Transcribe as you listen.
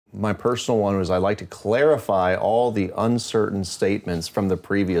My personal one was I'd like to clarify all the uncertain statements from the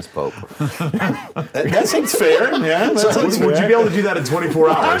previous pope. That seems fair. Yeah, Would you be able to do that in 24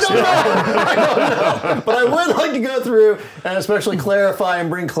 hours? I don't know. But I would like to go through and especially clarify and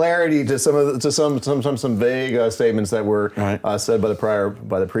bring clarity to some vague statements that were said by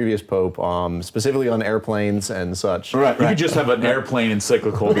the previous pope, specifically on airplanes and such. Right. You could just have an airplane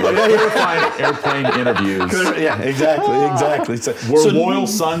encyclical, be like clarifying airplane interviews. Yeah, exactly. We're loyal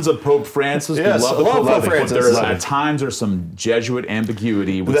sons of Pope Francis. Yes, we love the Pope Pope Francis. But at times there's some Jesuit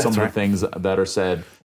ambiguity with some of the things that are said.